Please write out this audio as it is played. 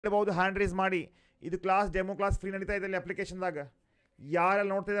ಹೇಳ್ಬೋದು hand raise ಮಾಡಿ. ಇದು ಕ್ಲಾಸ್ ಡೆಮೋ ಕ್ಲಾಸ್ ಫ್ರೀ ನಡೀತಾ ಇದೆ ಅಲ್ಲಿ ಅಪ್ಲಿಕೇಶನ್ದಾಗ. ಯಾರೆಲ್ಲ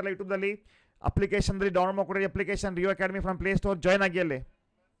ನೋಡ್ತಾ ಇದ್ದಾರಲ್ಲ ಯೂಟ್ಯೂಬ್ದಲ್ಲಿ ಅಪ್ಲಿಕೇಶನ್ದಲ್ಲಿ ಡೌನ್ಲೋಡ್ ಮಾಡ್ಕೊಡಿ application Rio academy from play store, join ಆಗಿ ಅಲ್ಲಿ.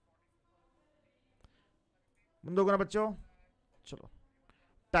 ಮುಂದೆ ಹೋಗೋಣ ಬಚ್ಚೋ. ಚಲೋ,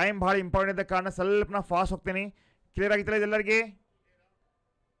 ಟೈಮ್ ಭಾಳ ಇಂಪಾರ್ಟೆಂಟ್ ಇದ್ದ ಕಾರಣ ಸ್ವಲ್ಪ ನಾ ಫಾಸ್ಟ್ ಹೋಗ್ತೀನಿ. ಕ್ಲಿಯರ್ ಆಗಿತ್ತಲ್ಲ ಇದೆಲ್ಲರಿಗೆ?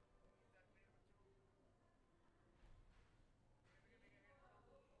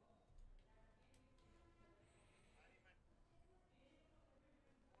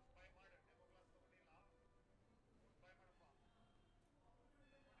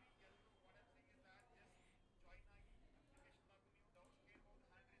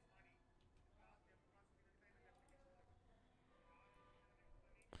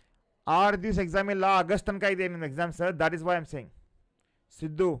 ಆರ್ ದಿವ್ಸ ಎಕ್ಸಾಮ್ ಇಲ್ಲ, ಆಗಸ್ಟ್ ತನಕ ಇದೆ ನಿಮ್ಮ exam sir, that is why I'm saying.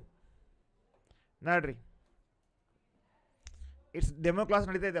 Siddu ನೋಡ್ರಿ, ಇಟ್ಸ್ ಡೆಮೋ ಕ್ಲಾಸ್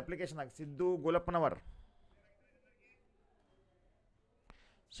ನಡೀತಾ ಇದೆ ಅಪ್ಲಿಕೇಶನ್ ಆಗಿ. ಸಿದ್ದು ಗೋಲಪ್ಪನವರ್,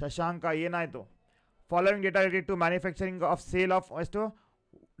 ಶಶಾಂಕ ಏನಾಯಿತು? Following data related to manufacturing of sale of ಎಷ್ಟು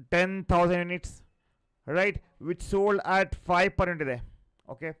 10,000 units right, which sold at 5 per unit ಇದೆ.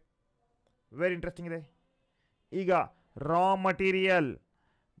 ಓಕೆ, ವೆರಿ ಇಂಟ್ರೆಸ್ಟಿಂಗ್ ಇದೆ. ಈಗ raw material,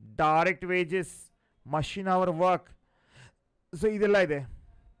 direct wages, machine hour work, so ಇದೆಲ್ಲ ಇದೆ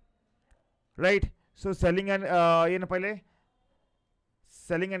ರೈಟ್. ಸೊ ಸೆಲ್ಲಿಂಗ್ ಆ್ಯಂಡ್ ಏನಪ್ಪ ಇಲ್ಲಿ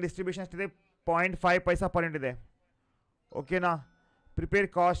ಸೆಲ್ಲಿಂಗ್ ಆ್ಯಂಡ್ ಡಿಸ್ಟ್ರಿಬ್ಯೂಷನ್ ಎಷ್ಟಿದೆ? 0.5 ಪೈಸಾ per unit ಇದೆ. ಓಕೆನಾ? Prepare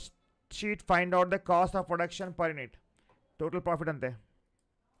cost sheet, find out the cost of production per unit, total profit ಅಂತೆ.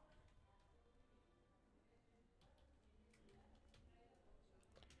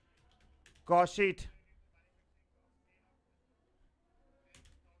 ಕಾಸ್ಟ್ ಶೀಟ್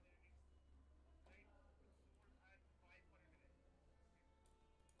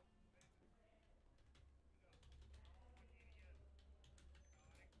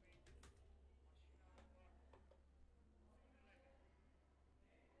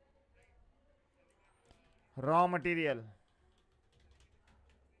ರಾ ಮಟೀರಿಯಲ್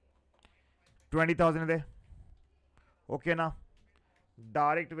 20,000 ಇದೆ. ಓಕೆನಾ?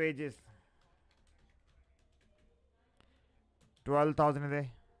 ಡೈರೆಕ್ಟ್ ವೇಜಸ್ 12,000 ಇದೆ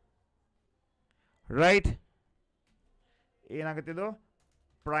ರೈಟ್. ಏನಾಗುತ್ತೆ ಇದು?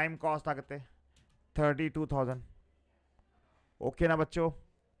 ಪ್ರೈಮ್ ಕಾಸ್ಟ್ ಆಗುತ್ತೆ 32,000. ಓಕೆನಾ ಬಚ್ಚೋ?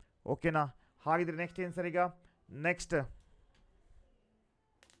 ಓಕೆನಾ? ಹಾಗಿದ್ರೆ ನೆಕ್ಸ್ಟ್ ಏನು ಸರ್? ಈಗ next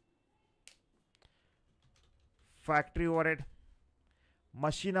factory overhead,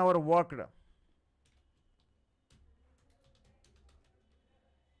 machine hour worked,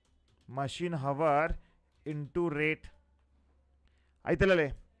 machine hour into rate ಆಯ್ತಲ್ಲೇ.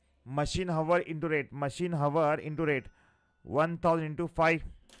 Machine hour into rate, machine hour into rate 1,000 into 5,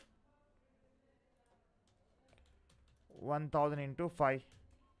 1,000 into 5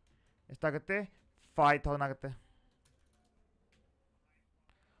 ಎಷ್ಟಾಗುತ್ತೆ? 5,000 ಆಗುತ್ತೆ.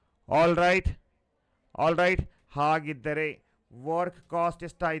 All right, all right. ಹಾಗಿದ್ದರೆ ವರ್ಕ್ ಕಾಸ್ಟ್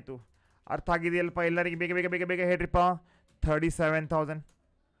ಎಷ್ಟಾಯಿತು? ಅರ್ಥ ಆಗಿದೆಯಲ್ಪ ಎಲ್ಲರಿಗೆ? ಬೇಗ ಬೇಗ ಬೇಗ ಬೇಗ ಹೇಳ್ರಿಪ್ಪ. 37,000.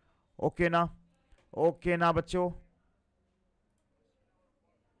 ಓಕೆನಾ? ಓಕೆನಾ ಬಚ್ಚೋ?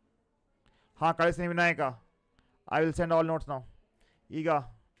 ಹಾಂ, ಕಳಿಸ್ತೀನಿ Vinayaka. I will send all notes ನಾವು. ಈಗ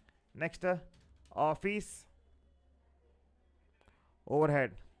next office over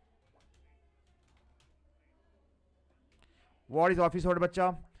head. What is office over head Bachcha?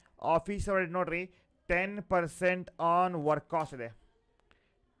 Office over head ನೋಡ್ರಿ, 10% ಆನ್ ವರ್ಕ್ ಕಾಸ್ಟ್ ಇದೆ.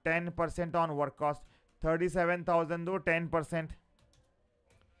 10% on work cost. 37,000 10%,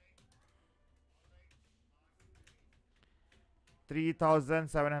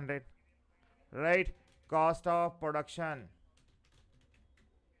 3,700 right. Cost of production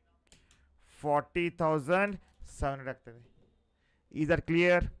 40,700 ಆಗ್ತದೆ. Is that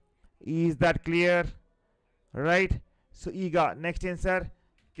clear? Is that clear right? So ಈಗ next ಏನು sir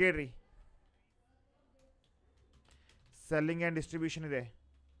ಕೇಳ್ರಿ? Selling and distribution ಇದೆ,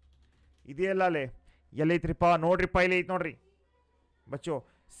 ಇದೆಯಲ್ಲ ಅಲ್ಲೇ? ಎಲ್ಲೈತ್ರಿಪ್ಪ? ನೋಡ್ರಿಪ್ಪ, ಇಲ್ಲಿ ಐತೆ ನೋಡ್ರಿ ಬಚ್ಚೋ.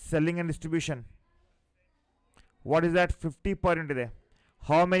 Selling and distribution what is that? 50 per unit ಇದೆ.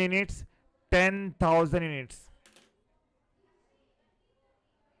 How many units? 10,000 units.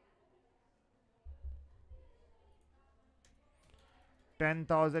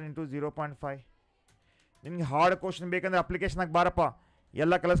 into 0.5. ನಿಮ್ಗೆ ಹಾರ್ಡ್ ಕ್ವಶನ್ ಬೇಕಂದ್ರೆ ಅಪ್ಲಿಕೇಶನಾಗ ಬಾರಪ್ಪ,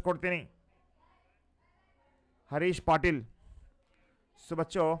 ಎಲ್ಲ ಕಲಿಸ್ಕೊಡ್ತೀನಿ. Harish Patil. So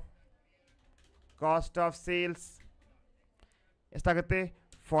ಬಚ್ಚೋ, cost of sales ಎಷ್ಟಾಗುತ್ತೆ?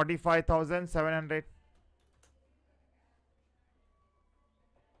 45,700.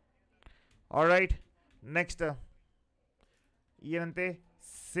 All right. ನೆಕ್ಸ್ಟ್ ಏನಂತೆ?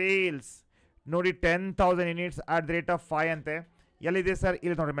 ಸೇಲ್ಸ್ ನೋಡಿ 10,000 units at the rate of 5 ಅಂತೆ. ಎಲ್ಲಿದೆ ಸರ್?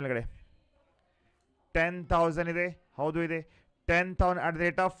 ಇಲ್ಲಿ ನೋಡ್ರಿ ಮೇಲ್ಗಡೆ 10,000 ಇದೆ. ಹೌದು ಇದೆ. 10,000 at the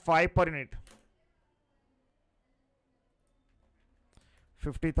rate of 5 per unit.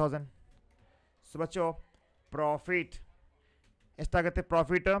 50,000. So बच्चों ಪ್ರಾಫಿಟ್ ಎಷ್ಟಾಗುತ್ತೆ?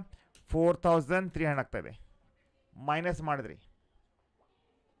 ಪ್ರಾಫಿಟ್ 4,300 ಆಗ್ತದೆ. ಮೈನಸ್ ಮಾಡಿದ್ರಿ.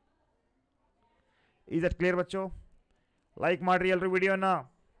 Is that clear ಬಚ್ಚೋ? ಲೈಕ್ ಮಾಡಿರಿ ಎಲ್ಲರೂ ವಿಡಿಯೋನ.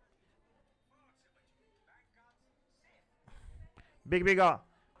 ಬೇಗ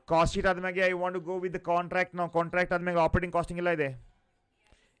ಕಾಸ್ಟ್ ಶೀಟ್ ಆದ್ಮೇಲೆ I want to go with contract. ನಾವು ಕಾಂಟ್ರಾಕ್ಟ್ ಆದ್ಮೇಲೆ ಆಪರೇಟಿಂಗ್ ಕಾಸ್ಟಿಂಗ್ ಎಲ್ಲ ಇದೆ.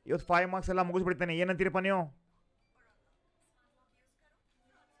 ಇವತ್ತು 5 ಮಾರ್ಕ್ಸ್ ಎಲ್ಲ ಮುಗಿಸ್ಬಿಡ್ತೇನೆ. ಏನಂತೀರಪ್ಪ ನೀವು?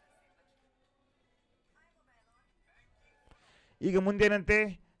 ಈಗ ಮುಂದೇನಂತೆ?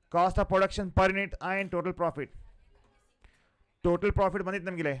 Cost of production per unit and total profit. Total profit ಬಂದಿತ್ತು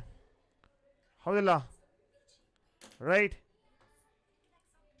ನಮಗಿಲೆ, ಹೌದಿಲ್ಲ? Right.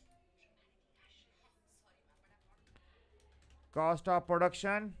 Cost of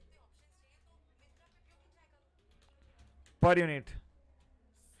production per unit.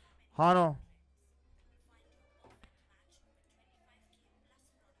 हाँ नो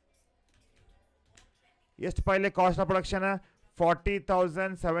ಎಷ್ಟು पहले कास्ट ऑफ प्रोडक्शन है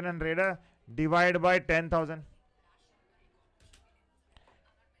 40,700 डिवाइड बाय 10,000.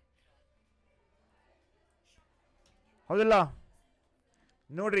 ಹೌದಿಲ್ಲ?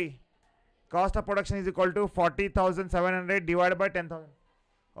 ನೋಡ್ರಿ, cost of production is equal to 40,700 divide by 10,000.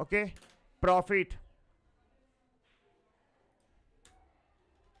 Okay, profit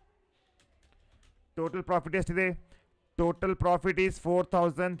total profit ಎಷ್ಟಿದೆ? Total profit is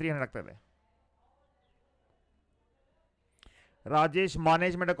 4,300 ಆಗ್ತದೆ. ರಾಜೇಶ್,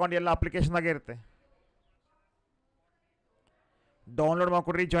 ಮ್ಯಾನೇಜ್ಮೆಂಟ್ ಅಕೌಂಟ್ ಎಲ್ಲ ಅಪ್ಲಿಕೇಶನ್ದಾಗೆ ಇರುತ್ತೆ. ಡೌನ್ಲೋಡ್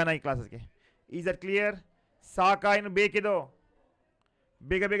ಮಾಡ್ಕೊಡ್ರಿ, ಜಾಯ್ನ್ ಆಗಿ ಕ್ಲಾಸಸ್ಗೆ. Is that clear? ಸಾಕಾ? ಇನ್ನು ಬೇಕಿದು?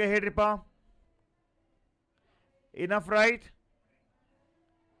 ಬೇಗ ಬೇಗ ಹೇಳ್ರಿಪ್ಪ. Enough right?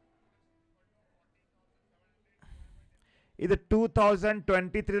 ಇದು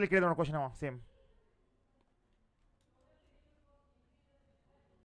 2023 ಕೇಳಿದ ನೋಡಿ ಕ್ವಶನ್. ಸೇಮ್